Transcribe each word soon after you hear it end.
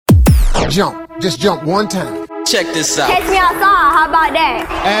Jump. Just jump one time. Check this out. Catch me outside, how about that?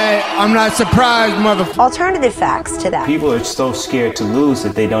 Hey, I'm not surprised, motherfucker. Alternative facts to that. People are so scared to lose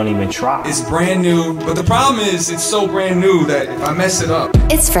that they don't even try. It's brand new, but the problem is it's so brand new that if I mess it up.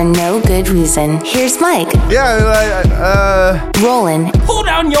 It's for no good reason. Here's Mike. Roland. Pull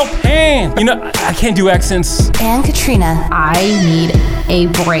down your pants. You know, I can't do accents. And Katrina. I need a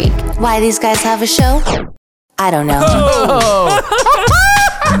break. Why these guys have a show? I don't know.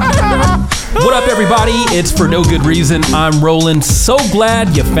 What up, everybody? It's For No Good Reason. I'm Roland. So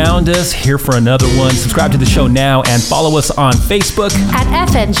glad you found us here for another one. Subscribe to the show now and follow us on Facebook At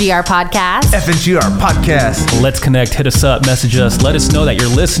FNGR Podcast. FNGR Podcast. Let's connect. Hit us up. Message us. Let us know that you're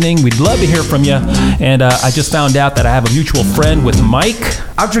listening. We'd love to hear from you. And I just found out that I have a mutual friend with Mike.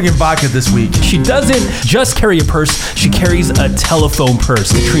 I'm drinking vodka this week. She doesn't just carry a purse. She carries a telephone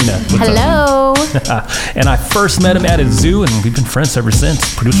purse. Katrina. What's Hello. up? And I first met him at a zoo, and we've been friends ever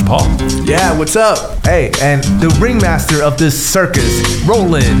since. Producer Paul. Yeah, what's up? Hey, and the ringmaster of this circus,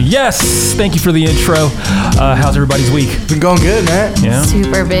 Roland. Yes. Thank you for the intro. How's everybody's week? Been going good, man. Yeah.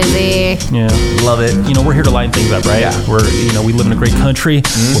 Super busy. Yeah. Love it. You know, we're here to lighten things up, right? Yeah. We live in a great country.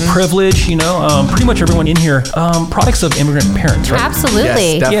 Mm-hmm. We're privileged, you know. Pretty much everyone in here, products of immigrant parents, right? Absolutely.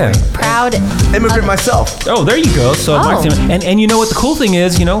 Yes, definitely. Yeah. Proud. Immigrant myself. Oh, there you go. So, and you know what the cool thing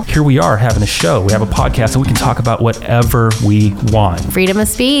is, you know, here we are having a show. We have a podcast, and we can talk about whatever we want. Freedom of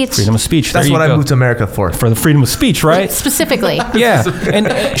speech. Freedom of speech. That's what I moved to America for. For the freedom of speech, right? Specifically. Yeah.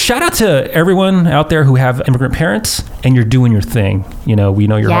 And shout out to everyone out there who have immigrant parents, and you're doing your thing. You know, we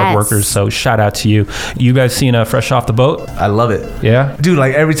know you're hard workers, so shout out to you. You guys seen Fresh Off the Boat? I love it. Yeah? Dude,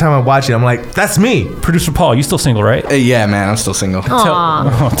 like every time I watch it, I'm like, that's me. Producer Paul, you still single, right? Yeah, man, I'm still single.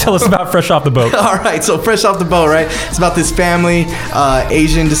 Tell us about Fresh Off the Boat. All right, so Fresh Off the Boat, right? It's about this family,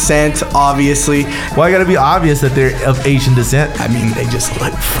 Asian descent, obviously. Well, I gotta be obvious that they're of Asian descent. I mean, they just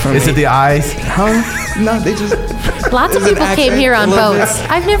look. Is it the eyes? No, they just. Lots of people came here on boats.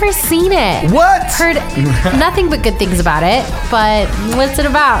 I've never seen it. What? Heard nothing but good things about it. But what's it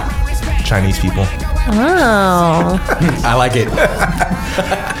about? Chinese people. Oh. I like it.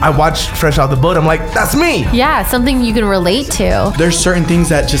 I watched Fresh Off the Boat. I'm like, that's me. Yeah, something you can relate to. There's certain things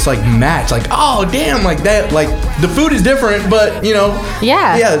that just like match. Like, oh damn, like that. Like the food is different, but you know.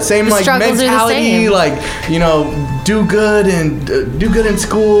 Yeah. Same the like mentality. Like, you know, do good and do good in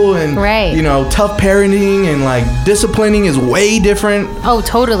school, and you know, tough parenting and like disciplining is way different. Oh,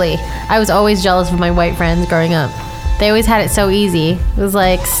 totally. I was always jealous of my white friends growing up. They always had it so easy. It was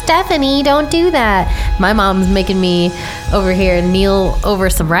like, Stephanie, don't do that. My mom's making me over here kneel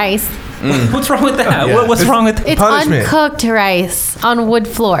over some rice. What's wrong with that? Yeah. What's wrong with it's punishment? Uncooked rice on wood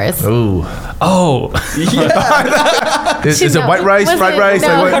floors. Ooh. Oh. Yeah. is it white rice, fried rice?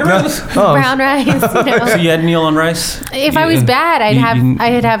 No, like brown rice. You know? So you had to kneel on rice? If I was bad,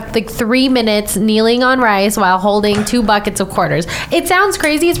 I'd have like 3 minutes kneeling on rice while holding 2 buckets of quarters. It sounds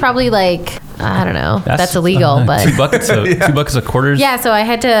crazy. It's probably like, I don't know. That's illegal, but 2 buckets of quarters. Yeah, so I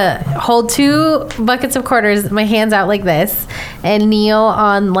had to hold 2 buckets of quarters, my hands out like this, and kneel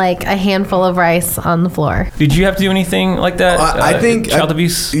on like a handful of rice on the floor. Did you have to do anything like that? I think child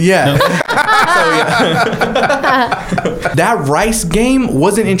abuse. Yeah. That rice game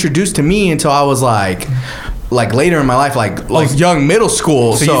wasn't introduced to me until I was like later in my life, like young middle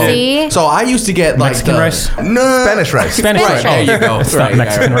school. So I used to get like Mexican rice? No, Spanish rice. Spanish rice. There you go. It's not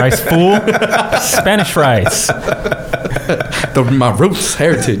Mexican rice, fool. Spanish rice. My roots,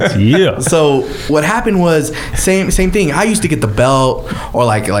 heritage. Yeah. So what happened was same thing. I used to get the belt or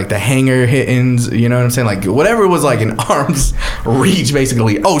like the hanger hittings. You know what I'm saying? Like whatever was like in arm's reach,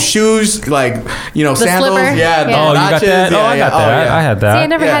 basically. Oh, shoes, like you know, the sandals. Slipper. Yeah. Oh, you got that? I got that. I had that. See, I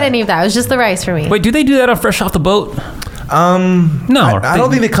never had any of that. It was just the rice for me. Wait, do they do that on Fresh Off the Boat? No, I don't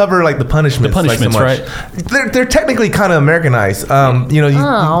think they cover like the punishments. The punishments, like so right? They're technically kind of Americanized. You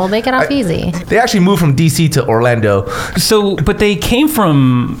know, make it off easy. They actually moved from DC to Orlando. So, but they came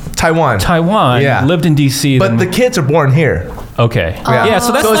from Taiwan. Yeah, lived in DC. But the kids are born here. Okay. Yeah.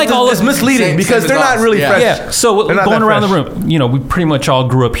 So that's like all. It's misleading because they're not really fresh. Yeah. So going around the room, you know, we pretty much all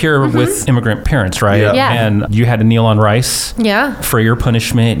grew up here with immigrant parents, right? Yeah. And you had to kneel on rice. Yeah. For your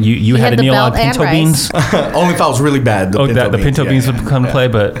punishment, you had to kneel on pinto beans. Only if I was really bad. The pinto beans would come to play,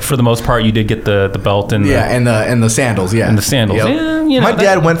 but for the most part, you did get the belt and and the sandals. Yeah. And the sandals. Yep. Yeah, you know, my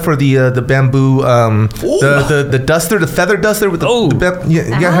dad went for the bamboo, the duster, the feather duster with the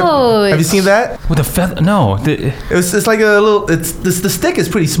have you seen that? With a feather? No. It's like a little. The stick is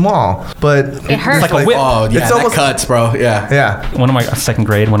pretty small, but it hurts. It's like a whip. Oh yeah, it's almost cuts, bro. Yeah. One of my second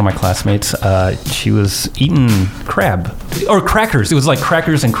grade, one of my classmates, she was eating crab or crackers. It was like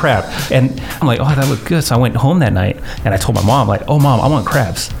crackers and crab, and I'm like, oh, that looked good. So I went home that night and I told my mom, like, oh mom, I want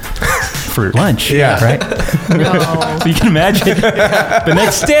crabs. for lunch. Yeah. Right? So you can imagine. The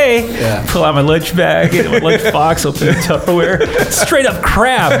next day, pull out my lunch bag, my lunch box, open the Tupperware. Straight up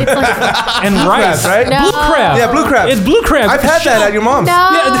crab and rice. Crabs, right? No. Blue crab. Yeah, blue crab. It's blue crab. I've had that at your mom's. No.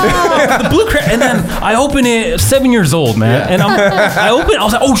 Yeah, the blue crab. And then I open it, 7 years old, man. And I open it, I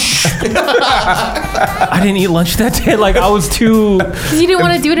was like, oh, I didn't eat lunch that day. Like, I was too... Because you didn't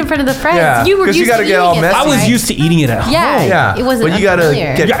want to do it in front of the friends. Yeah, You were 'cause you used gotta to get all eating it. messy. I was right? used to eating it at home. Yeah. Yeah. It wasn't But you gotta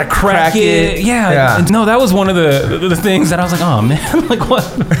unfamiliar. get- You gotta crack it. Yeah. And no, that was one of the things that I was like, oh man, like what?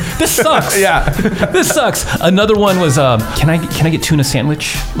 This sucks. Yeah. This sucks. Another one was, can I get tuna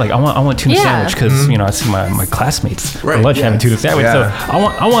sandwich? Like I want tuna sandwich because I see my classmates for lunch having tuna sandwich. Yeah. So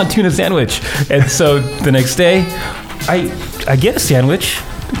I want tuna sandwich. And so the next day, I get a sandwich.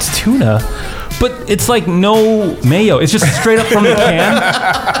 It's tuna. But it's like no mayo. It's just straight up from the can.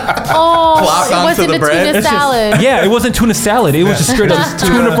 Oh, Plop it onto wasn't the a bread. tuna It's just- salad. Yeah, it wasn't tuna salad. It was just straight up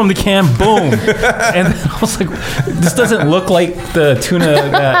tuna from the can. Boom. And I was like, this doesn't look like the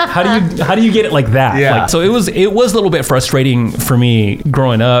tuna. How do you get it like that? Yeah. Like, so it was a little bit frustrating for me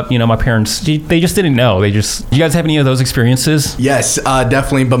growing up. You know, my parents, they just didn't know. You guys have any of those experiences? Yes,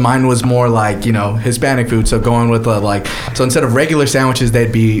 definitely. But mine was more like, Hispanic food. So going with so instead of regular sandwiches,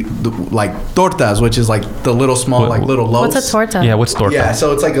 they'd be like tortas, which is like the little small, like little loaves. What's a torta? Yeah, what's torta? Yeah,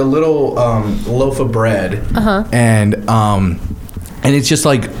 so it's like a little loaf of bread, and it's just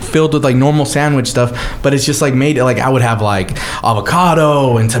like filled with like normal sandwich stuff, but it's just like made like I would have like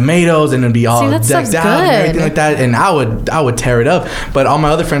avocado and tomatoes, and it'd be all that decked sounds out and everything good. like that, and I would tear it up. But all my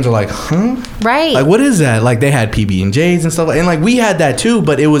other friends were like, huh? Right. Like, what is that? Like, they had PB&Js and stuff, and like we had that too,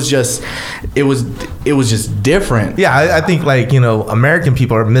 but it was just different. Yeah, I think American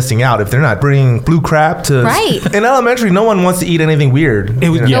people are missing out if they're not bringing blue crab to. Right. In elementary, no one wants to eat anything weird.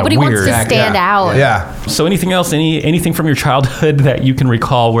 Nobody wants weird. to stand out. Yeah. So anything else? Anything from your childhood that you can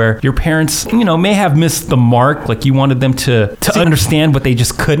recall where your parents, may have missed the mark? Like you wanted them to understand, but they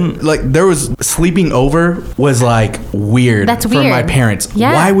just couldn't. Like there was sleeping over was like weird. That's for my weird. parents.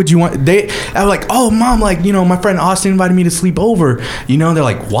 Yeah. Why would you want? I was like, oh mom, like my friend Austin invited me to sleep over. They're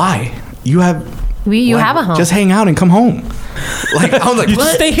like, why? You have a home. Just hang out and come home. Like I was like, You what?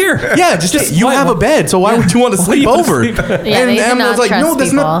 just stay here. Yeah, just you why- have a bed, so why would you want to sleep wanna over? sleep? Yeah, they did and I was not like, no,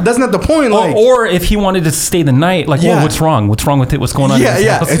 trust that's not the point. Like, Or if he wanted to stay the night, like, Yeah. well, what's wrong? What's wrong with it? What's going on? yeah, in his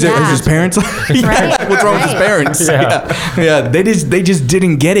yeah. house? Is his parents? Right, What's wrong with his right. parents? Yeah. Yeah. They just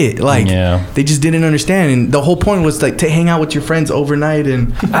didn't get it. Like, they just didn't understand. And the whole point was like to hang out with your friends overnight.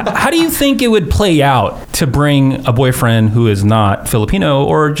 And How do you think it would play out to bring a boyfriend who is not Filipino,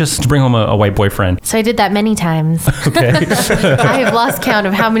 or just to bring home a white boyfriend? So I did that many times. Okay. I have lost count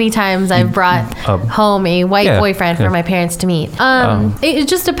of how many times I've brought home a white boyfriend for my parents to meet. It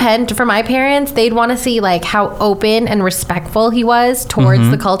just depends. For my parents, they'd want to see like how open and respectful he was towards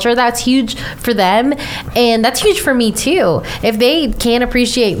the culture. That's huge for them, and that's huge for me too. If they can't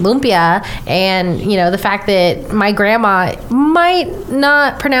appreciate lumpia and the fact that my grandma might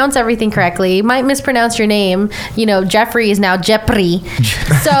not pronounce everything correctly, might mispronounce your name. Jeffrey is now Jepri.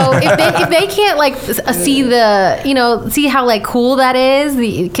 So if they can't like see see how like cool that is,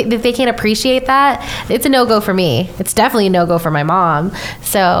 if they can't appreciate that, it's a no-go for me. It's definitely a no-go for my mom.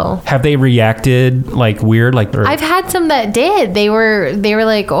 So have they reacted like weird? I've had some that did. They were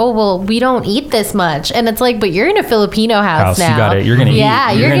like, oh well, we don't eat this much, and it's like, but you're in a Filipino house now. You got it. You're gonna eat.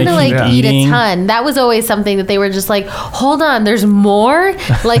 Yeah, you're gonna like keep eat eating. a ton. That was always something that they were just like, hold on, there's more.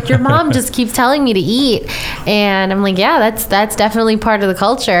 Like your mom just keeps telling me to eat, and I'm like, yeah, that's definitely part of the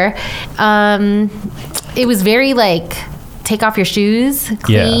culture. It was very like, take off your shoes,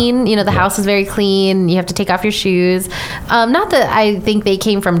 clean. The house is very clean. You have to take off your shoes. Not that I think they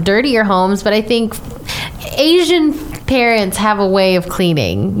came from dirtier homes, but I think Asian parents have a way of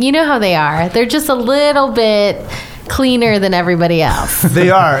cleaning. You know how they are. They're just a little bit cleaner than everybody else. They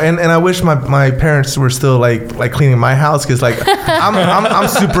are, and I wish my parents were still like cleaning my house, because like I'm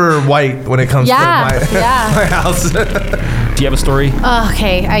super white when it comes to my house. Do you have a story?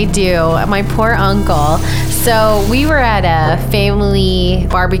 Okay, I do. My poor uncle. So we were at a family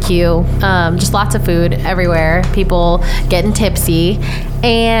barbecue, just lots of food everywhere, people getting tipsy,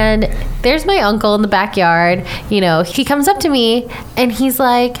 and there's my uncle in the backyard. He comes up to me and he's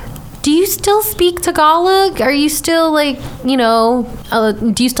like, do you still speak Tagalog? Are you still like,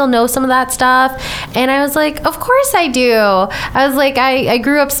 do you still know some of that stuff? And I was like, of course I do. I was like, I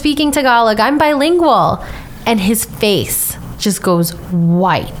grew up speaking Tagalog. I'm bilingual. And his face just goes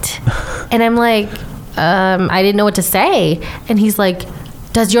white. And I'm like, I didn't know what to say. And he's like,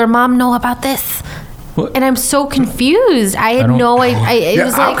 does your mom know about this? What? And I'm so confused. I had no idea. It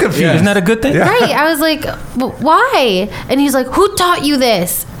was I'm like, confused. Isn't that a good thing? Yeah. Right. I was like, why? And he's like, who taught you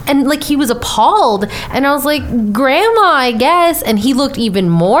this? And like he was appalled, and I was like, Grandma, I guess. And he looked even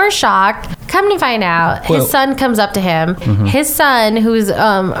more shocked. Come to find out, his son comes up to him. His son, who's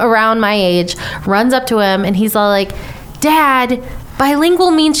around my age, runs up to him, and he's all like, Dad,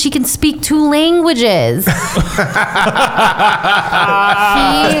 bilingual means she can speak 2 languages. He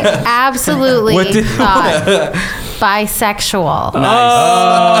absolutely thought bisexual.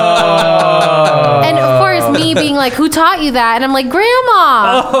 And of course, me being like, who taught you that? And I'm like,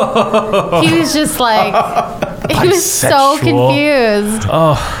 Grandma. He was just like, he was so confused.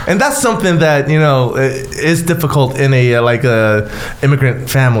 And that's something that, you know, is difficult in a immigrant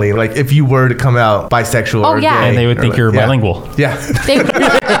family. Like if you were to come out bisexual or gay, and they would think you're bilingual. Yeah.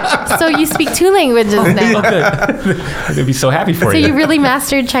 So you speak 2 languages now. They'd be so happy for So you. you really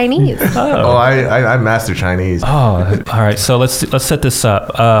mastered Chinese. I master Chinese. All right. So let's set this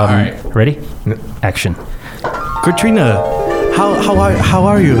up. All right. Ready? Action. Katrina, how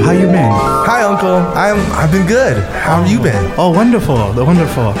are you? How you been? Hi, Uncle. I've been good. How have you been? Oh, wonderful.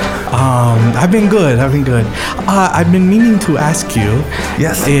 I've been good. I've been meaning to ask you.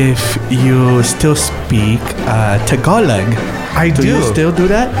 Yes. If you still speak Tagalog. I do. Do you still do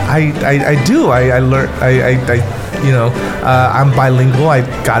that? I do. I learned. I'm bilingual. I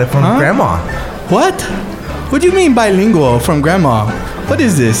got it from Grandma. What? What do you mean bilingual from Grandma? What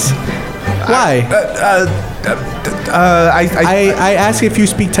is this? Why? I ask if you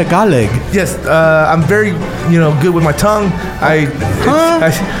speak Tagalog. Yes, I'm very, good with my tongue.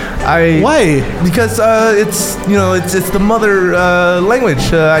 Why? Because it's the mother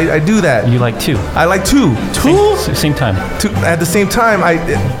language. I do that. You like 2? I like 2. Same time. 2 at the same time.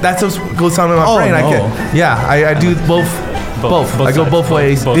 That's what goes on in my brain. No. I do both. Both. I go both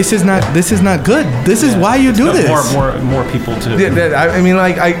ways. This is not good. This is why you do this. More people to. I mean,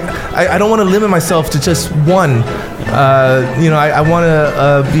 like I don't want to limit myself to just one. I want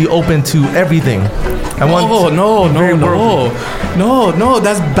to be open to everything. No,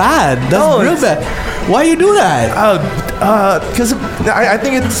 that's bad. That's real bad. Why you do that? Because I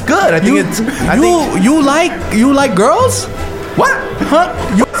think it's good. You like girls? What? Huh?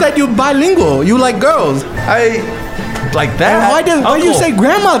 You said you're bilingual. You like girls. Like that? Why you say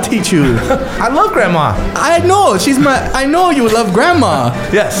Grandma teach you? I love Grandma. I know I know you love Grandma.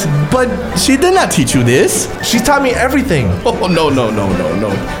 Yes, but she did not teach you this. She taught me everything. Oh no.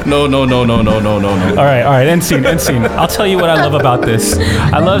 All right. End scene. I'll tell you what I love about this.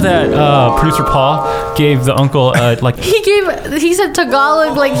 I love that producer Paul gave the uncle He said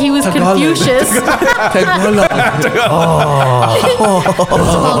Tagalog like he was Confucius. Tagalog. Tagalog.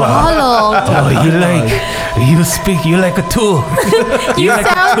 You like a tool.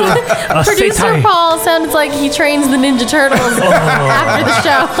 Producer Paul sounds like he trains the Ninja Turtles after the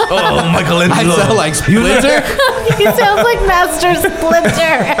show. Michelangelo. I sound like Splinter. He sounds like Master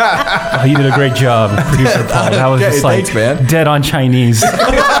Splinter. You did a great job, producer Paul. That was just like thanks, man. dead on Chinese.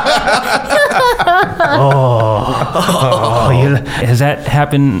 Has that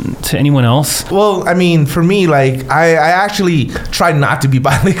happened to anyone else? Well, I mean, for me, like, I actually tried not to be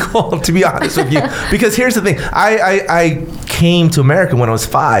bilingual, to be honest with you. Because here's the thing. I came to America when I was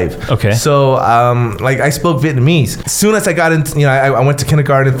 5. Okay. So, I spoke Vietnamese. As soon as I got into, I went to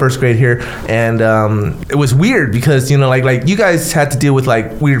kindergarten, 1st grade here. And it was weird because, like you guys had to deal with,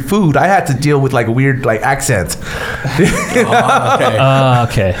 like, weird food. I had to deal with, like, weird, like, accents.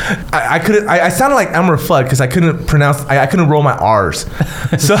 Okay. I couldn't. I sounded like Elmer Fudd because I couldn't pronounce. I couldn't roll my R's.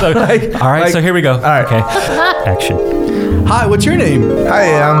 So all right. So here we go. All right. Okay. Action. Hi. What's your name?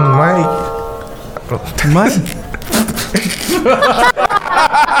 Hi. I'm Mike.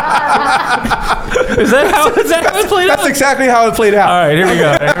 Is that how it played out? That's exactly how it played out. All right. Here we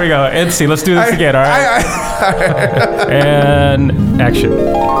go. And see. Let's do this again. All right. And action.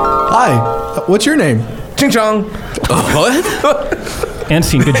 Hi. What's your name? Ching Chong. What? And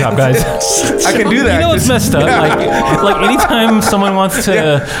scene. Good job, guys. I can do that. You know what's messed up? Like anytime someone wants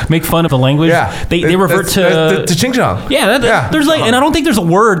to make fun of the language, they revert to Ching Chong. Yeah, there's and I don't think there's a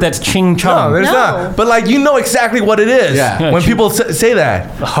word that's Ching Chong. No, there's not. But like exactly what it is. Yeah. When people say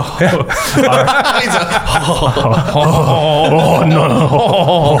that. Oh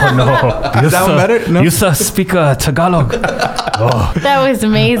no! Is that one better? No. You speak Tagalog. That was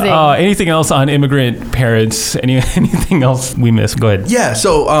amazing. Anything else on immigrant parents? Anything else we missed? Go ahead. Yeah,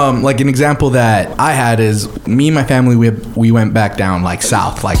 so like an example that I had is me and my family, we went back down like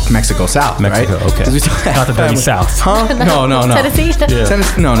south, like Mexico South, Mexico, right? okay. Not the dirty South. Huh? No. Tennessee?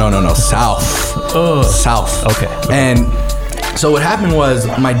 No. South. South. Okay. And so what happened was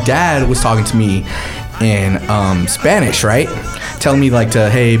my dad was talking to me in Spanish, right? Telling me like to,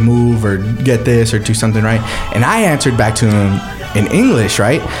 hey, move or get this or do something, right? And I answered back to him in English,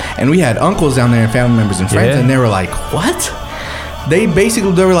 right? And we had uncles down there and family members and friends, Yeah. and they were like, "What?" They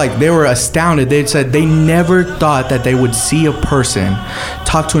were astounded. They said they never thought that they would see a person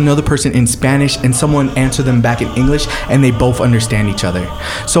talk to another person in Spanish and someone answer them back in English and they both understand each other.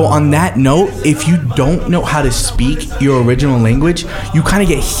 So on that note, if you don't know how to speak your original language, you kind of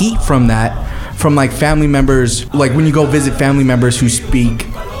get heat from that, from like family members, like when you go visit family members who speak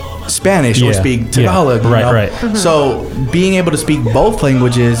Spanish or speak Tagalog. Right. So being able to speak both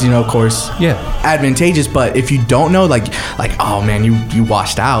languages, of course, advantageous. But if you don't know, like, oh man, you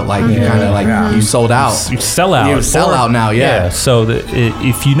washed out, like you kind of like you sold out, You sell out. You sell out now, yeah. So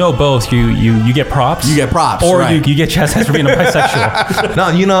if you know both, you get props. You get props, or right. you get chastised for being a bisexual.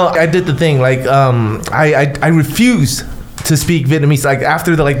 No, I did the thing. Like, I refuse to speak Vietnamese. Like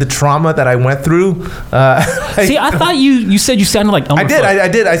after the trauma that I went through. See, I thought you said you sounded like I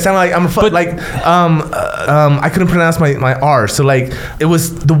did. I sounded like I'm a fuck. Like I couldn't pronounce my R. So like it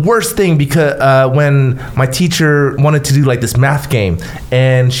was the worst thing because when my teacher wanted to do like this math game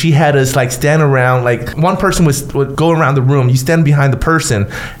and she had us like stand around, like one person would go around the room. You stand behind the person.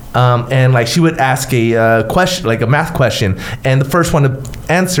 And like she would ask a question, like a math question, and the first one to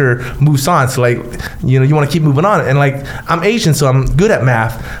answer moves on. So like, you want to keep moving on. And like, I'm Asian, so I'm good at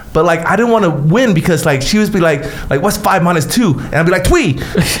math, but like, I didn't want to win because like she would be like what's 5 minus 2? And I'd be like, twee.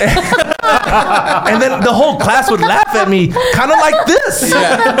 And then the whole class would laugh at me, kind of like this.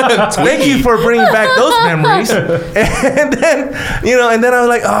 Yeah. Thank you for bringing back those memories. And then, and then I was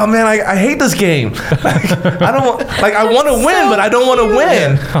like, oh man, I hate this game. Like, I want to win, but I don't want to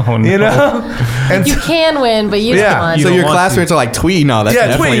win. Oh, no. And You can win, but you don't want So to. your classmates are like, "Twee, no, that's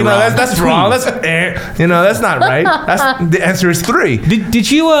definitely tweet. wrong." That's wrong. That's not right. The answer is 3. Did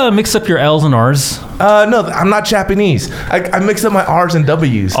you mix up your L's and R's? No, I'm not Japanese. I mix up my R's and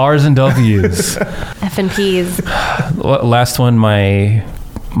W's. R's and W's. F and P's. Last one, my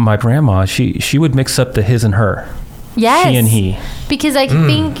grandma, she would mix up the his and her. Yes. She and he. Because I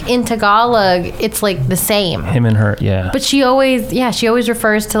think in Tagalog, it's like the same. Him and her, yeah. But she always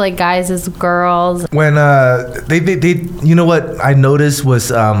refers to like guys as girls. When they what I noticed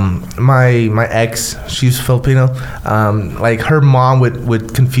was my ex, she's Filipino, like her mom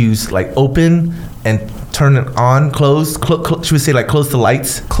would confuse like open and turn it on, close. She would say like close the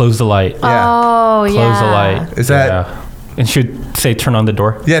lights. Close the light. Yeah. Oh, yeah. Close the light. Is that? Yeah. And she'd say turn on the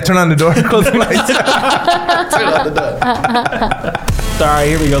door. Yeah, turn on the door, close the lights. All right,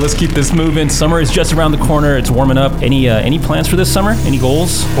 here we go. Let's keep this moving. Summer is just around the corner. It's warming up. Any plans for this summer? Any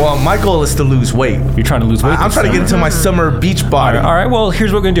goals? Well, my goal is to lose weight. You're trying to lose weight. I'm trying to get into my summer beach body. All right. Well,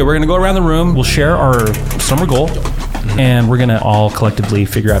 here's what we're gonna do. We're gonna go around the room. We'll share our summer goal, and we're gonna all collectively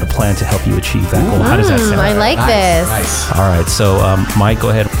figure out a plan to help you achieve that goal. How does that sound? I like this. Nice. All right. So, Mike, go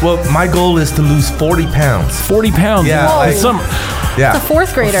ahead. Well, my goal is to lose 40 pounds. 40 pounds. Yeah, Whoa. like- Summer. Yeah. It's a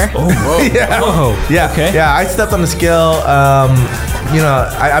 4th grader. Yeah. Whoa. Yeah. Okay. Yeah. I stepped on the scale.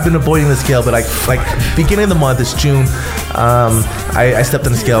 I've been avoiding the scale, but like beginning of the month, it's June. I stepped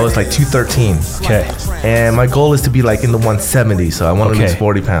on the scale. It was like 213. Okay. And my goal is to be like in the 170. So I want to lose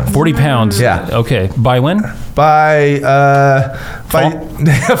 40 pounds. 40 pounds. Yeah. Okay. By when? By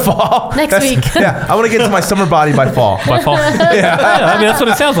fall. Next week. Yeah. I want to get to my summer body by fall. By fall. Yeah. I mean, that's what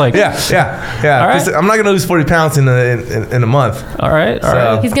it sounds like. Yeah. All right. I'm not gonna lose 40 pounds in a month. All right. All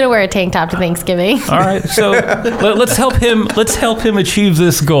right. He's gonna wear a tank top to Thanksgiving. All right, so let's help him. Let's help him achieve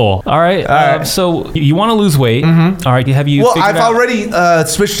this goal. All right. right. So you want to lose weight. Mm-hmm. All right. Have you? Well, figured I've out- already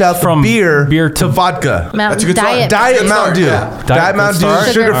switched out From from beer to to vodka. That's a good start. Diet Mountain Dew. Yeah. Diet Mountain Dew, Start.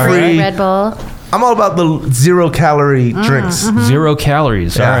 sugar free. Red Bull. I'm all about the 0 calorie drinks. 0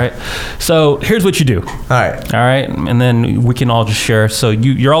 calories. Yeah. All right. So here's what you do. All right. All right, and then we can all just share. So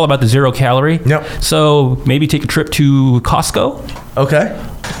you're all about the 0 calorie. Yep. So maybe take a trip to Costco. Okay.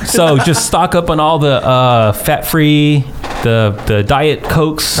 So just stock up on all the fat free, the diet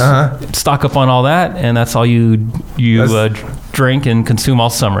Cokes. Uh-huh. Stock up on all that, and that's all you drink and consume all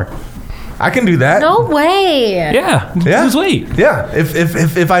summer. I can do that. No way. Yeah. Yeah. Lose weight. Yeah.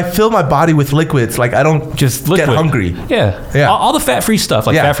 If I fill my body with liquids, like I don't Just get liquid. hungry. Yeah. Yeah. All the fat-free stuff,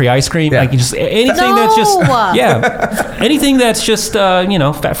 like Yeah. fat-free ice cream, Yeah. like just anything No. that's just anything that's just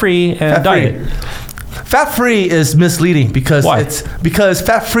fat-free and Fat-free. diet. Fat free is misleading because Why?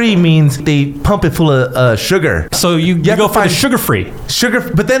 fat free means they pump it full of sugar. So you have go to for the find- sugar-free. Sugar,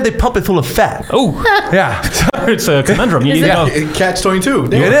 but then they pump it full of fat. Oh, Yeah. it's a conundrum. You need to know. Catch 22.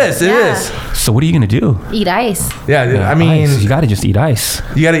 It is. It Yeah. is. So what are you gonna do? Eat ice. Yeah. I mean, Ice. You gotta just eat ice.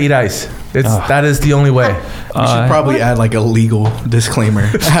 you got to eat ice. That is the only way. We should probably add like a legal disclaimer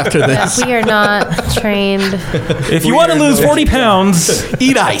after this. We are not trained. If you want to lose 40 pounds,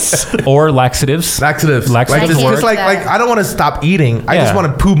 Eat ice. or laxatives. Laxatives. Like, Laxatives just, work. just like I don't want to stop eating. I Yeah. just want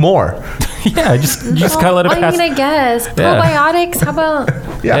to poo more. Yeah, you just gotta let it pass. I guess. Yeah. Probiotics, how about,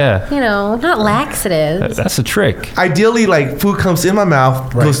 Yeah. not laxatives? That's a trick. Ideally, like food comes in my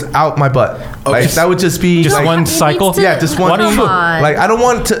mouth, goes out my butt. Like that would just be Just like, one It cycle. needs to- Yeah, just one. Come on. Like I don't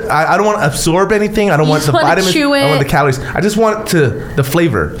want to. I don't want to absorb anything. I don't want the wanna vitamins. chew I want it. the calories. I just want the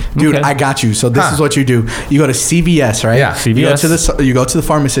flavor. Dude, Okay. I got you. So this is what you do. You go to CVS, right? Yeah. CVS. You go to the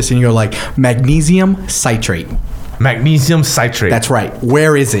pharmacist and you're like, magnesium citrate. Magnesium citrate. That's right.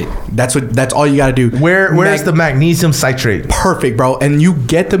 Where is it? That's all you got to do. Where's the magnesium citrate? Perfect, bro. And you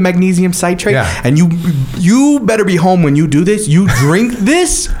get the magnesium citrate, Yeah. and you better be home when you do this. You drink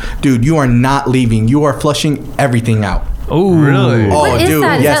this, dude. You are not leaving. You are flushing everything out. Oh, Really? Oh, What is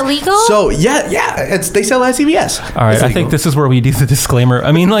that? Is that legal? So yeah, they sell at CVS. All right, It's I legal. think this is where we do the disclaimer.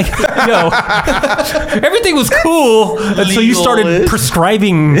 I mean, like, everything was cool until you started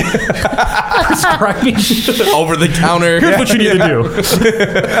prescribing over the counter. Here's what you need to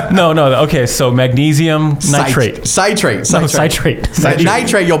do. No. Okay, so magnesium nitrate. Citrate. No, citrate.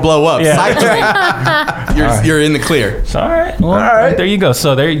 Nitrate, you'll blow up. Yeah. Citrate. You're in the clear. All right. Well, All right. there you go.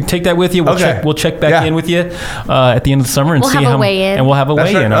 So there, you take that with you. Okay. We'll check back Yeah. in with you at the end of the summer and We'll see have a how weigh-in. and we'll have a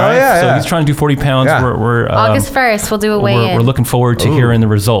That's weigh-in. right. All Oh, right. yeah, so yeah. he's trying to do 40 pounds. Yeah. We're August 1st, we'll do a weigh-in. we're looking forward to hearing the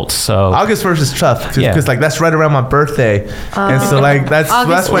results. So August 1st is tough because Yeah. like that's right around my birthday, and so like that's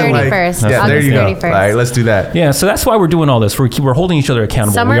August when like 31st. yeah, there August you go. 31st. All right, let's do that. yeah, so that's why we're doing all this. We're holding each other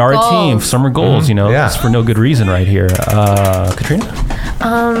accountable. Summer we are a team. goals. Summer goals. You know, Yeah. it's for no good reason right here. Katrina.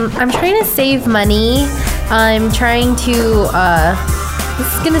 I'm trying to save money. I'm trying to. This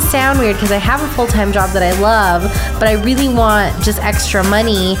is gonna sound weird because I have a full-time job that I love, but I really want just extra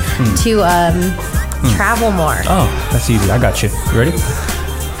money to travel more. Oh, that's easy. I got you. You ready?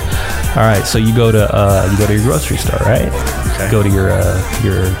 All right. So you go to your grocery store, right? Okay. Go to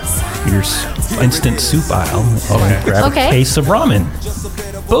your instant soup aisle and grab Okay. a case of ramen.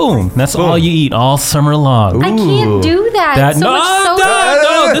 Boom. That's all you eat all summer long. I can't do that. It's so much soda.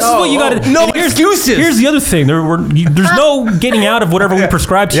 No, this is what you got to. No excuses. Here's the other thing. There's no getting out of whatever we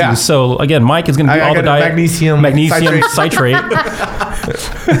prescribe to Yeah. you. So again, Mike is going to do I all the got diet magnesium citrate,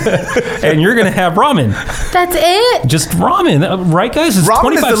 and you're going to have ramen. That's it. Just ramen, right, guys? It's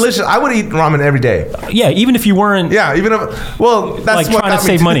Ramen is 25 delicious. I would eat ramen every day. Yeah, even if you weren't. Yeah, even if that's Like what trying to got me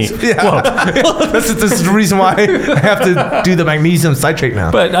save money. Yeah, this is the reason why I have to do the magnesium citrate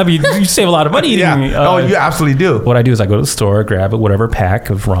now. But I mean, you save a lot of money eating. yeah, you absolutely do. What I do is I go to the store, grab whatever pack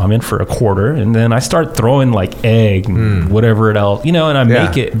of ramen for $0.25, and then I start throwing like egg, and whatever else, and I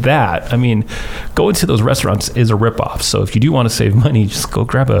make it that. I mean, going to those restaurants is a ripoff. So if you do want to save money, just go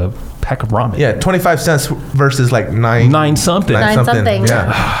grab a pack of ramen. Yeah, 25 cents versus like Nine something. Nine something.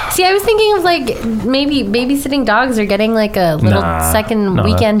 Yeah. See, I was thinking of like maybe babysitting dogs or getting like a little second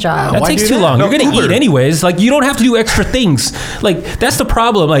weekend job. That Why takes do too that? long. No, You're gonna Uber. eat anyways. Like you don't have to do extra things. Like that's the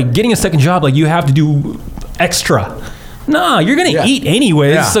problem. Like getting a second job, like you have to do extra. Nah, you're gonna eat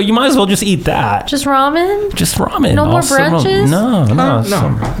anyways, Yeah. so you might as well just eat that. Just ramen? Just ramen. No more all summer- brunches?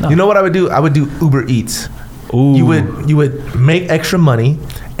 No. You know what I would do? I would do Uber Eats. Ooh. You would make extra money,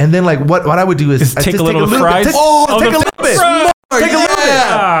 and then like what I would do is Just I take a little fries. Take, Oh, take the a little bit. fries. Take a little bit.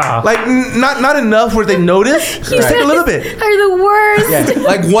 Yeah. Like not enough where they notice. Just take a little bit. Are the worst.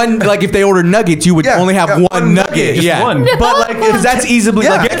 Like if they order nuggets, you would Yeah, only have yeah, one one nugget. nugget, just Yeah, one. but like if that's easily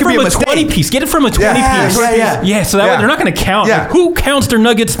Yeah. like Get that it could be from a a 20 mistake. piece. Get it from a 20 Yeah, piece. yeah. So that way Yeah. they're not going to count. Yeah. Like, who counts their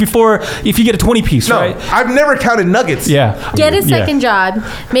nuggets before if you get a 20 piece, No, right? I've never counted nuggets. Yeah. Get a second job,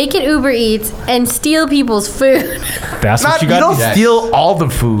 make it Uber Eats, and steal people's food. That's Not, what you you got. don't to steal all the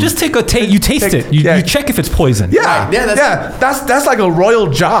food. Just take a taste. You taste Take- it. You yeah. check if it's poison. yeah, Right. Yeah, that's like a royal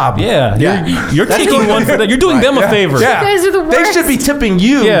job. Yeah. Yeah. You're taking one for that. You're doing them a favor. Yeah. You guys are the They worst. should be tipping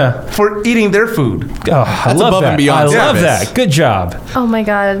you Yeah. for eating their food. Oh, I love above that. and beyond I love service. that. Good job. Oh my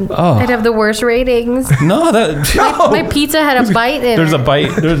god. Oh. I'd have the worst ratings. No, that. My pizza had a bite in There's it. a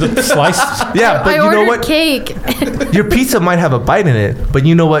bite. There's a slice. Yeah, but I you ordered know what? cake. Your pizza might have a bite in it, but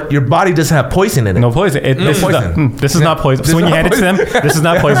you know what? Your body doesn't have poison in it. No poison. This is poison. not, this is not poison. So when you hand it to them, this is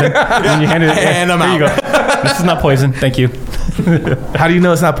not poison. When you hand it, Hand 'em there you out. go. This is not poison. Thank you. How do you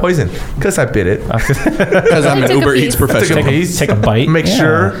know it's not poison? Because I bit it. Because I'm I an took a Uber piece. Eats professional. Take a bite. Make Yeah.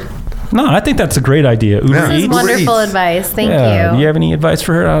 sure. No, I think that's a great idea. Uber Yeah. This is Eats. wonderful Eats. advice. Thank Yeah. you. Do you have any advice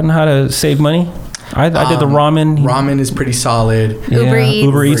for her on how to save money? I did the ramen. Ramen is pretty solid. Uber Eats.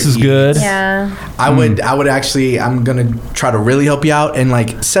 Uber Eats is good. Yeah. I would actually. I'm gonna try to really help you out and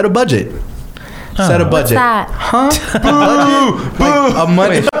like set a budget. Set a budget. What's that? Huh? Budget? Like a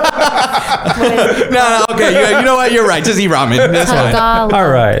month. No, okay. You know what? You're right. Just eat ramen. That's fine.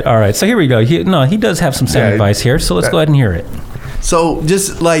 All right. So here we go. He does have some sound advice here. So let's go ahead and hear it. So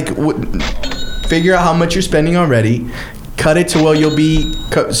just like figure out how much you're spending already. Cut it to where you'll be.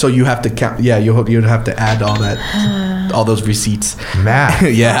 So you have to count. Yeah, you'd have to add all those receipts. Math.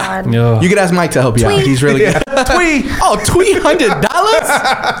 Yeah. No. You could ask Mike to help you out. He's really good. Tweet. Oh,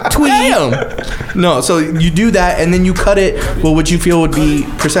 $200? Tweet. No, so you do that and then you cut it. Well, what you feel would be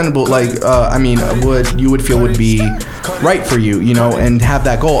presentable, like what you would feel would be right for you, and have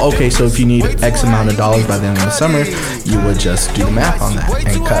that goal. Okay, so if you need X amount of dollars by the end of the summer, you would just do the math on that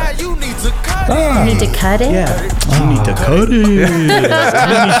and cut. You need to cut it? Yeah. You need to cut it.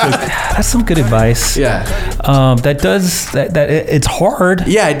 That's some good advice. Yeah. It's hard.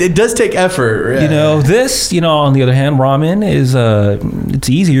 Yeah, it does take effort. Yeah. This, on the other hand, ramen is it's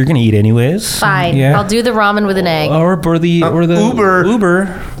easy. You're gonna eat anyways. Fine. Yeah. I'll do the ramen with an egg. Or the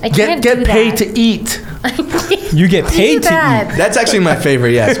Uber. I can't Get do paid that. to eat. You get paid to eat. That's actually my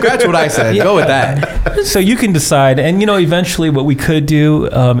favorite. Yeah, scratch what I said. Go with that. So you can decide, and eventually, what we could do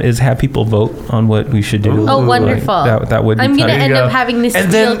is have people vote on what we should do. Oh, wonderful! That would. Be I'm gonna fun. end up having this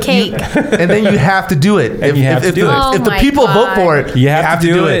steel cake. And then you have to do it. And you have to do it. If the people vote for it, you have to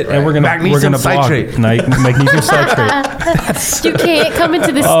do it. And we're gonna Magnesium citrate. Magnesium citrate. You can't come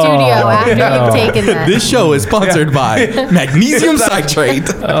into the studio after you've taken that. This show is sponsored by Magnesium Citrate.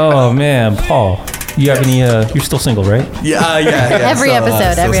 Oh man, Paul. You have any? You're still single, right? Yeah. Every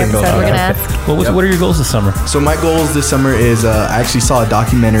episode, we're gonna ask. What are your goals this summer? So my goals this summer is I actually saw a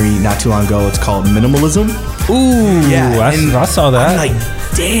documentary not too long ago. It's called Minimalism. Ooh, Yeah, I saw that. I'm like,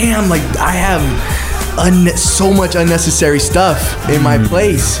 damn, like I have so much unnecessary stuff in my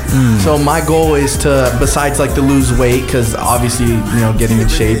place. So my goal is to, besides like to lose weight, because obviously getting in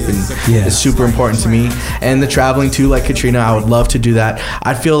shape is super important to me, and the traveling too, like Katrina, I would love to do that.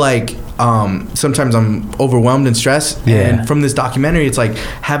 I feel like sometimes I'm overwhelmed and stressed, and from this documentary, it's like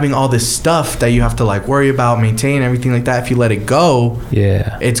having all this stuff that you have to like worry about, maintain, everything like that. If you let it go,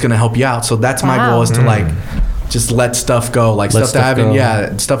 it's gonna help you out. So that's my goal, is to like just let stuff go, like stuff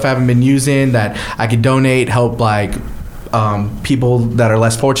I haven't been using that I could donate, help like people that are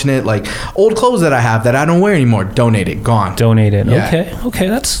less fortunate, like old clothes that I have that I don't wear anymore, donate it. Yeah. Okay,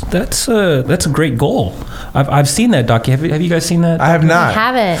 that's a great goal. I've seen that doc. Have you guys seen that? I have not.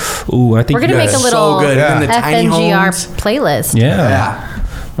 I haven't. Ooh, I think we're gonna make a little so good. And the tiny FNGR homes. playlist. Yeah.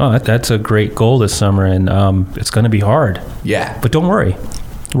 Oh, that's a great goal this summer, and it's going to be hard. Yeah. But don't worry.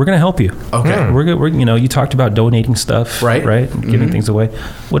 We're going to help you. Okay. We're you talked about donating stuff, right? Giving things away.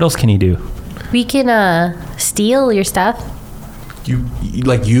 What else can you do? We can steal your stuff. You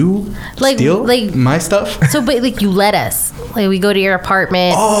steal like my stuff? So, but like you let us, like we go to your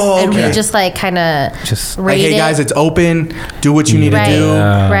apartment, and we just like kind of just like, hey guys, it's open. Do what you need to do,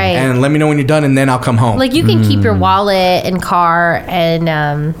 right? And let me know when you're done, and then I'll come home. Like you can keep your wallet and car,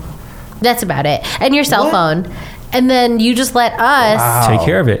 and that's about it, and your cell phone. And then you just let us take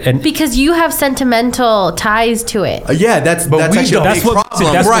care of it, and because you have sentimental ties to it. That's actually a big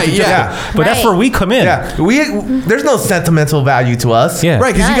problem, right? But that's where we come in. Yeah, there's no sentimental value to us. Yeah,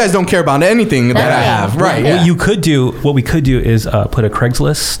 right, because you guys don't care about anything that I have, right? What we could do is put a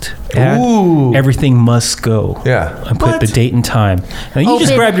Craigslist ad. Ooh. Everything must go. Yeah, and put the date and time. And you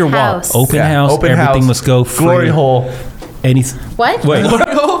just grab your wallet. Open house. Everything must go. Free. Glory hole. What? Wait.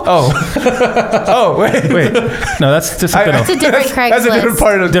 Oh, wait. No, that's just something else. That's a different Craigslist. That's a different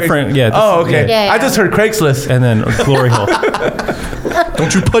part of different. Yeah. Oh, okay. Yeah. I just heard Craigslist and then Glory Hole.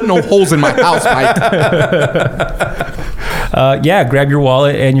 Don't you put no holes in my house, Mike. Grab your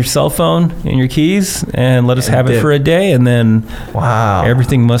wallet and your cell phone and your keys and let us have it for a day, and then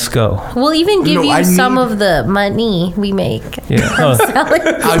everything must go. We'll even give you some of the money we make. Yeah.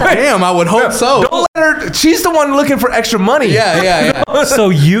 Damn, I would hope so. Don't let her. She's the one looking for extra money. Yeah. So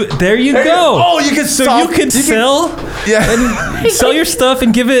there you go. Oh, you can sell sell your stuff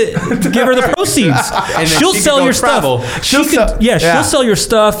and give her the proceeds. And she'll sell your stuff. She'll sell your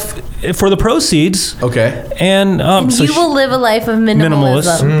stuff for the proceeds. Okay. And so you will live a life of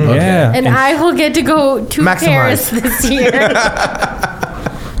minimalism. Yeah. And I will get to go to Paris this year.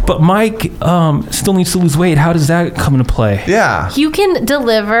 But Mike still needs to lose weight. How does that come into play? Yeah. You can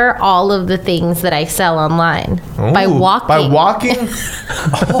deliver all of the things that I sell online by walking. By walking?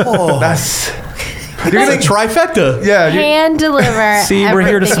 That's... You're going to trifecta. Yeah. Hand deliver. See, we're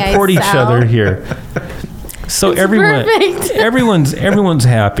here to support each other here. So It's everyone, perfect. everyone's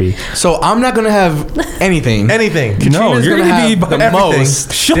happy. So I'm not gonna have anything. Anything. No, Katrina's you're gonna gonna be have the everything.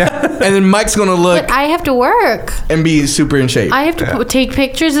 most, Yeah. and then Mike's gonna look But I have to work. and be super in shape. I have to take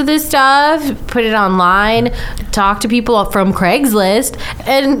pictures of this stuff, put it online, talk to people from Craigslist,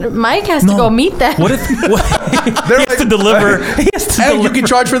 and Mike has to go meet them. What if he has to deliver? He has to and you deliver. can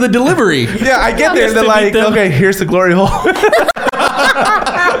charge for the delivery. Yeah, I get there. Just They're to like, meet them. okay, here's the glory hole.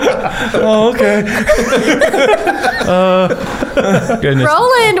 Oh, okay. Goodness.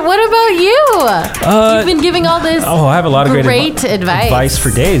 Roland, what about you? You've been giving all this Oh, I have a lot of great advice. Advice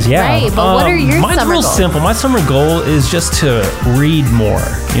for days, yeah. Right, but what are your mine's summer real goals? simple. My summer goal is just to read more.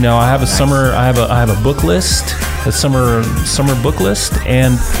 You know, I have a summer. I have a book list, a summer book list,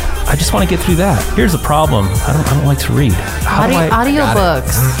 and I just want to get through that. Here's the problem. I don't like to read. How do I?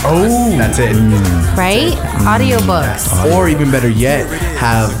 Audiobooks, Oh, That's it. right? Audiobooks. Or even better yet,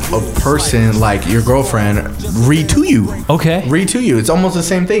 have a person like your girlfriend read to you. Okay. Read to you. It's almost the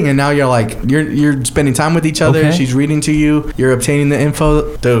same thing. And now you're like you're spending time with each other. Okay. She's reading to you. You're obtaining the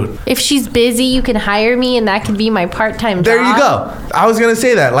info, dude. If she's busy, you can hire me, and that could be my part-time job. there you go. I was gonna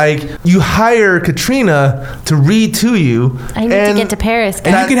say that. Like, you hire Katrina to read to you. I need to get to Paris. And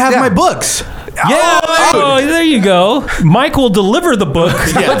guys. you can have yeah. my books. Yeah. Oh, there you go. Mike will deliver the book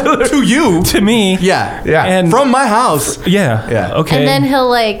Yeah. To you. to me. Yeah. Yeah. And From my house. yeah. Yeah. Okay. And then he'll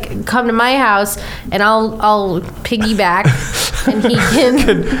like come to my house, and I'll piggyback, and he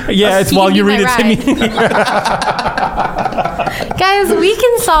can. yeah, it's he while can you be read my it to me. Guys, we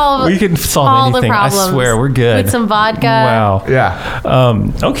can solve. We can solve all anything. the problems. I swear, we're good. With some vodka. Wow.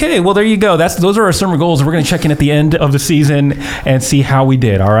 Yeah. Okay, well there you go. Those are our summer goals. We're going to check in at the end of the season and see how we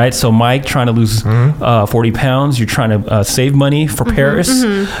did. All right. So Mike, trying to lose 40 pounds. You're trying to save money for Paris.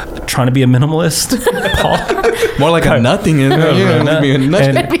 Trying to be a minimalist. Paul, More like a nothing. Isn't it? Yeah, nut. be a nut.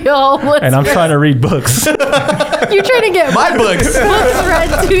 And- Be homeless. and I'm trying to read books. You're trying to get my books. books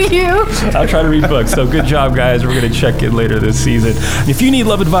read to you. I'm trying to read books. So good job, guys. We're going to check in later this season. If you need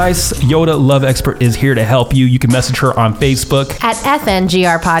love advice, Yoda Love Expert is here to help you. You can message her on Facebook. At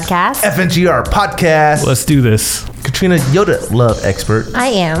FNGR Podcast. FNGR podcast. Let's do this. Katrina, Yoda Love Expert. I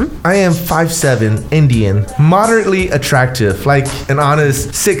am. I am 5'7", Indian, moderately attractive, like an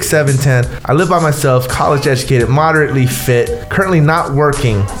honest 6, 7, 10. I live by myself, college educated, moderately fit, currently not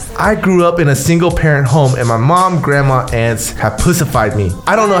working. I grew up in a single parent home, and my mom, grandma, aunts have pussified me.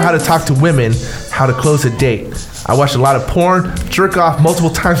 I don't know how to talk to women, how to close a date. I watch a lot of porn, jerk off multiple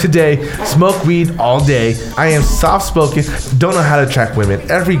times a day, smoke weed all day. I am soft-spoken, don't know how to attract women.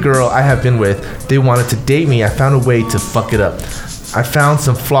 Every girl I have been with, they wanted to date me. I found a way to fuck it up. I found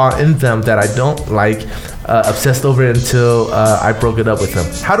some flaw in them that I don't like, obsessed over it until I broke it up with them.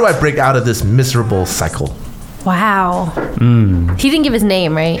 How do I break out of this miserable cycle? Wow. He didn't give his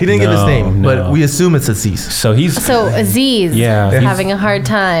name, right? He didn't give his No, name, no. but we assume it's Aziz. So he's So Aziz Yeah, is he's- having a hard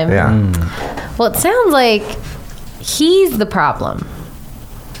time. Yeah. Well, it sounds like he's the problem.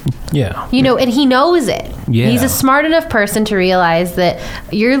 yeah. You know, and he knows it. Yeah. He's a smart enough person to realize that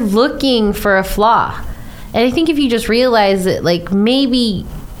you're looking for a flaw. And I think if you just realize that, like, maybe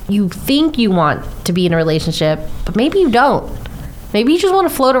you think you want to be in a relationship, but maybe you don't. Maybe you just want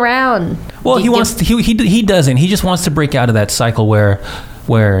to float around. Well, You he give- wants to, he doesn't. He just wants to break out of that cycle where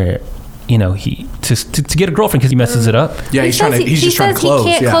you know, he to get a girlfriend because he messes it up. Yeah, he's trying to. He's just trying to close.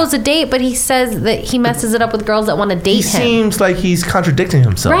 he can't Yeah. close a date, but he says that he messes it up with girls that want to date He him. seems like he's contradicting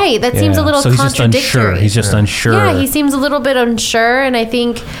himself. Right, that seems a Yeah. little so he's just contradictory. unsure. He's just unsure. Yeah, he seems a little bit unsure, and I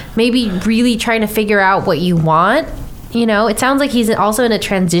think maybe really trying to figure out what you want. You know, it sounds like he's also in a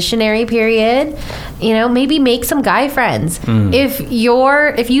transitionary period. You know, maybe make some guy friends. If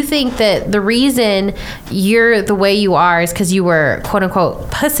you think that the reason you're the way you are is because you were quote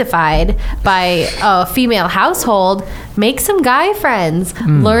unquote pussified by a female household, make some guy friends.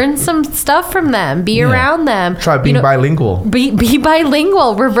 Learn some stuff from them. Be around them. Try being bilingual. Be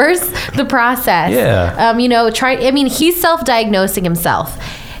bilingual. Reverse the process. Yeah. You know, he's self-diagnosing himself.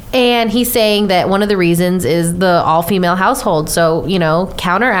 And he's saying that one of the reasons is the all-female household. So, you know,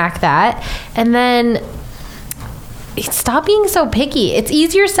 counteract that. And then stop being so picky. It's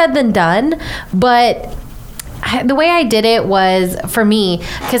easier said than done, but the way I did it was, for me,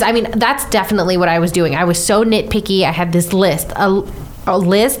 because I mean, that's definitely what I was doing. I was so nitpicky. I had this list, a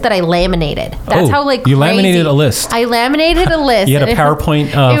list that I laminated. That's how like you crazy. laminated a list. I laminated a list. You had a PowerPoint.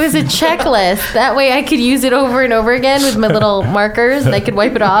 It was a checklist. That way I could use it over and over again with my little markers, and I could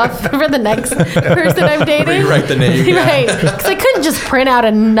wipe it off for the next person I'm dating. Rewrite the name. Right, because I couldn't just print out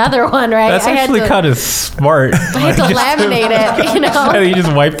another one. Right. That's actually kind of smart. I had to laminate it. You know. You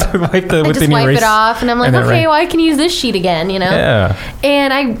just wipe the I with just the wipe erase. it off, and I'm like, okay, well, I can use this sheet again. You know. Yeah.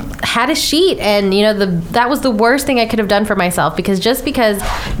 And I had a sheet, and you know, that was the worst thing I could have done for myself, because just because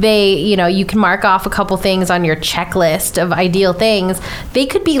you can mark off a couple things on your checklist of ideal things, they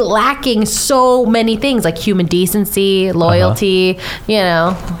could be lacking so many things like human decency, loyalty, you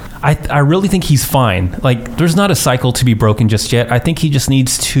know. I really think he's fine. Like, there's not a cycle to be broken just yet. I think he just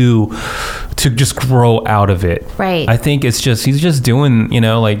needs to just grow out of it. Right. I think he's just doing,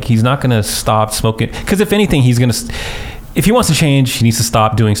 like, he's not going to stop smoking. Because if anything, if he wants to change, he needs to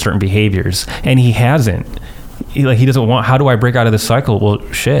stop doing certain behaviors. And he hasn't. He doesn't want, how do I break out of this cycle?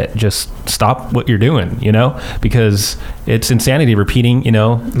 Well, shit, just stop what you're doing, because it's insanity repeating,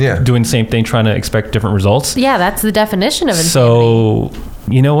 doing the same thing, trying to expect different results. Yeah, that's the definition of insanity. So,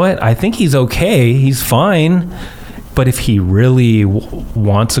 you know what? I think he's okay. He's fine. But if he really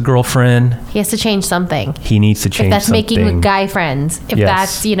wants a girlfriend, he has to change something. He needs to change if that's something. Making guy friends. If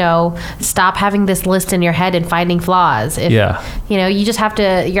that's, stop having this list in your head and finding flaws. If, you just have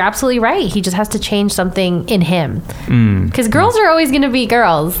to, you're absolutely right. He just has to change something in him. Because girls are always going to be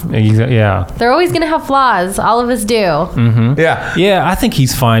girls. Yeah. They're always going to have flaws. All of us do. Mm-hmm. Yeah. Yeah, I think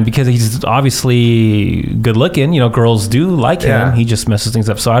he's fine because he's obviously good looking. Girls do like him. He just messes things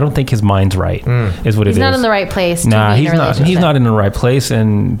up. So I don't think his mind's right, is what it is. He's not in the right place. Nah, he's not. He's not in the right place,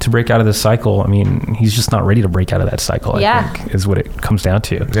 and to break out of this cycle, I mean, he's just not ready to break out of that cycle. I think is what it comes down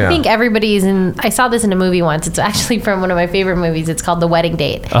to. Yeah. I think everybody's in. I saw this in a movie once. It's actually from one of my favorite movies. It's called The Wedding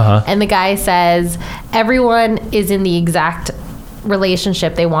Date, and the guy says everyone is in the exact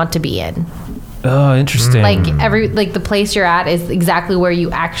relationship they want to be in. Oh, interesting. Like the place you're at is exactly where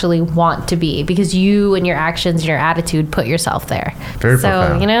you actually want to be, because you and your actions and your attitude put yourself there. Very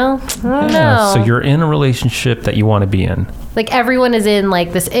profound. I don't know. So you're in a relationship that you want to be in. Like everyone is in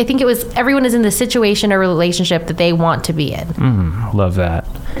like this. I think everyone is in the situation or relationship that they want to be in. Love that.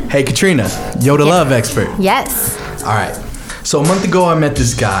 Hey, Katrina, Yoda Love expert. Yes. All right. So a month ago, I met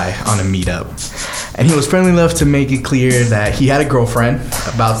this guy on a meetup, and he was friendly enough to make it clear that he had a girlfriend.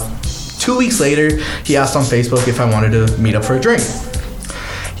 About 2 weeks later, he asked on Facebook if I wanted to meet up for a drink.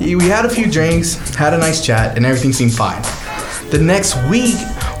 We had a few drinks, had a nice chat, and everything seemed fine. The next week,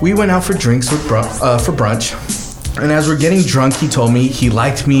 we went out for drinks for brunch. And as we're getting drunk, he told me he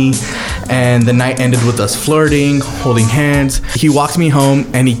liked me, and the night ended with us flirting, holding hands. He walked me home,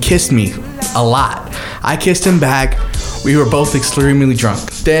 and he kissed me a lot. I kissed him back. We were both extremely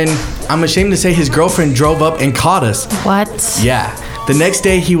drunk. Then, I'm ashamed to say his girlfriend drove up and caught us. What? Yeah. The next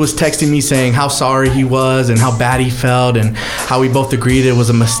day, he was texting me saying how sorry he was and how bad he felt and how we both agreed it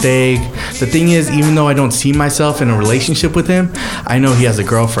was a mistake. The thing is, even though I don't see myself in a relationship with him, I know he has a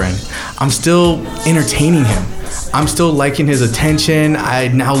girlfriend. I'm still entertaining him. I'm still liking his attention. I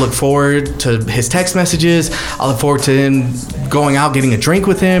now look forward to his text messages. I look forward to him going out, getting a drink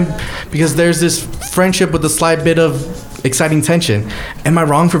with him, because there's this friendship with a slight bit of exciting tension. Am I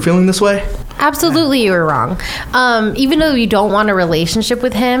wrong for feeling this way? Absolutely, you were wrong. Even though you don't want a relationship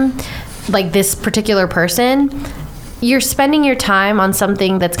with him, like this particular person, you're spending your time on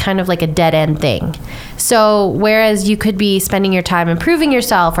something that's kind of like a dead end thing. So whereas you could be spending your time improving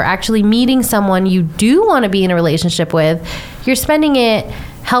yourself or actually meeting someone you do want to be in a relationship with, you're spending it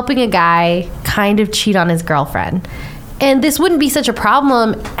helping a guy kind of cheat on his girlfriend. And this wouldn't be such a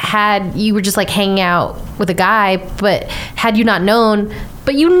problem had you were just like hanging out with a guy, but had you not known,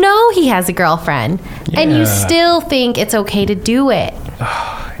 but you know he has a girlfriend, and you still think it's okay to do it.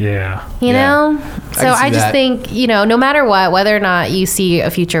 Yeah. You know? So I just think, no matter what, whether or not you see a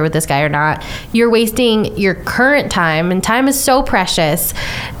future with this guy or not, you're wasting your current time, and time is so precious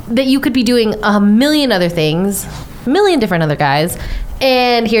that you could be doing a million other things, a million different other guys,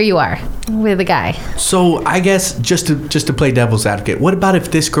 and here you are with a guy. So I guess just to play devil's advocate, what about if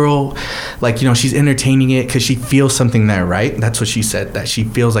this girl, she's entertaining it because she feels something there, right? That's what she said, that she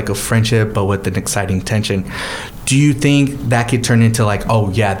feels like a friendship but with an exciting tension. Do you think that could turn into oh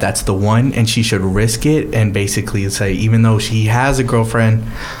yeah, that's the one, and she should risk it and basically say, even though she has a girlfriend,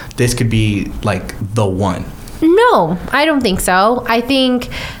 this could be the one? No, I don't think so. I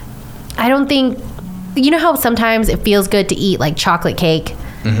don't think. You know how sometimes it feels good to eat chocolate cake,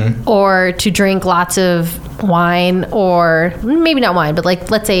 or to drink lots of wine, or maybe not wine, but like,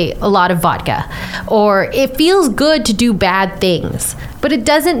 let's say a lot of vodka, or it feels good to do bad things, but it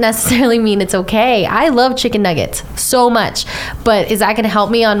doesn't necessarily mean it's okay. I love chicken nuggets so much, but is that going to help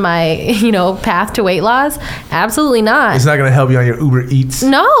me on my, path to weight loss? Absolutely not. It's not going to help you on your Uber Eats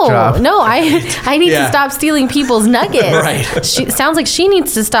No, job. I need to stop stealing people's nuggets. Right. Sounds like she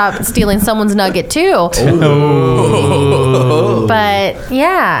needs to stop stealing someone's nugget too. But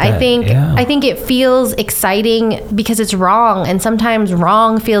yeah, I think it feels exciting because it's wrong, and sometimes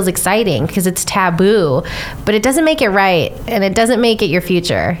wrong feels exciting because it's taboo, but it doesn't make it right, and it doesn't make it your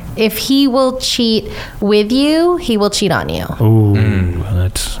future. If he will cheat with you, he will cheat on you. Ooh,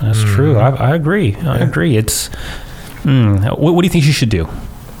 that's true. I agree. I agree. It's what do you think she should do?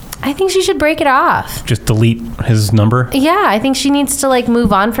 I think she should break it off. Just delete his number? Yeah, I think she needs to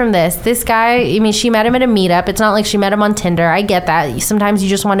move on from this. This guy, I mean, she met him at a meetup. It's not like she met him on Tinder. I get that. Sometimes you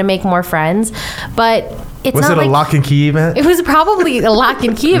just want to make more friends, but it's Was not it a lock and key event? It was probably a lock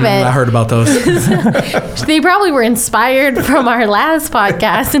and key event. I heard about those. They probably were inspired from our last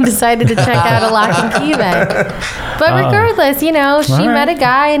podcast and decided to check out a lock and key event. But regardless, she met a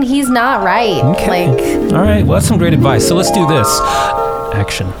guy and he's not right. Okay. All right. Well, that's some great advice. So let's do this.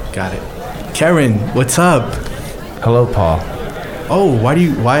 Action. Got it. Karen, what's up? Hello, Paul. Oh, why do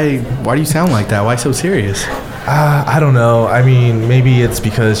you sound like that? Why so serious? I don't know. I mean, maybe it's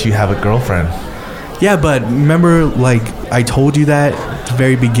because you have a girlfriend. Yeah, but remember, I told you that at the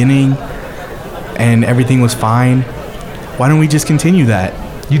very beginning, and everything was fine. Why don't we just continue that?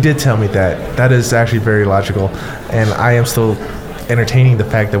 You did tell me that. That is actually very logical, and I am still entertaining the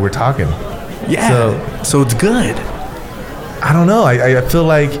fact that we're talking. Yeah. So it's good. I don't know. I feel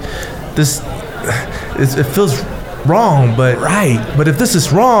like this. It feels wrong, but right. But if this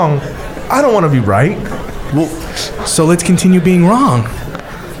is wrong, I don't want to be right. Well, so let's continue being wrong.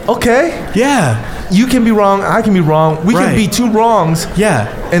 Okay. Yeah. You can be wrong. I can be wrong. We can be two wrongs. Yeah.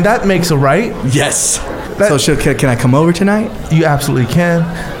 And that makes a right. Yes. So can I come over tonight? You absolutely can.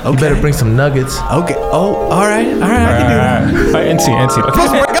 Okay. You better bring some nuggets. Okay. Oh, all right. I can do that. All right, NC.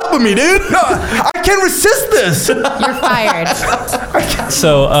 Just break up with me, dude. No, I can't resist this. You're fired.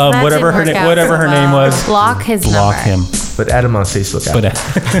 So That whatever didn't her work out so her well. name was, Block his block number. him. But add him on Facebook.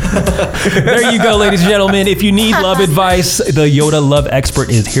 There you go, ladies and gentlemen. If you need love advice, the Yoda Love Expert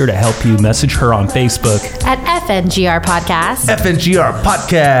is here to help you. Message her on Facebook At FNGR Podcast. FNGR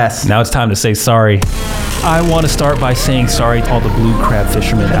Podcast. Now it's time to say sorry. I want to start by saying sorry to all the blue crab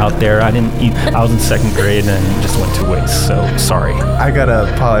fishermen out there. I didn't eat. I was in second grade and it just went to waste. So sorry. I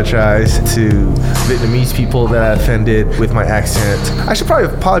gotta apologize to Vietnamese people that I offended with my accent. I should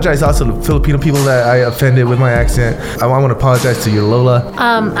probably apologize also to Filipino people that I offended with my accent. I want to apologize to your Lola.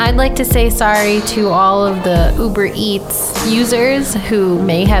 I'd like to say sorry to all of the Uber Eats users who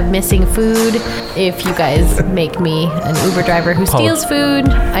may have missing food. If you guys make me an Uber driver who steals food,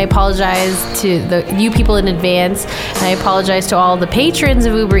 I apologize to you people in advance. And I apologize to all the patrons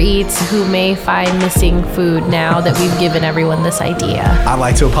of Uber Eats who may find missing food now that we've given everyone this idea. I'd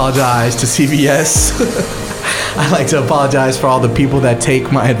like to apologize to CVS. I'd like to apologize for all the people that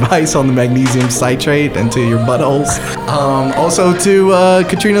take my advice on the magnesium citrate into your buttholes. Also to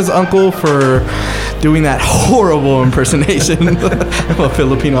Katrina's uncle for doing that horrible impersonation of a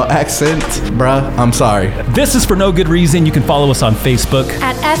Filipino accent. Bruh, I'm sorry. This is For No Good Reason. You can follow us on Facebook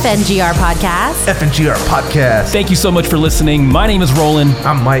At FNGR Podcast. FNGR Podcast. Thank you so much for listening. My name is Roland.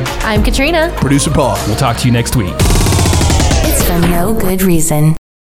 I'm Mike. I'm Katrina. Producer Paul. We'll talk to you next week. It's For No Good Reason.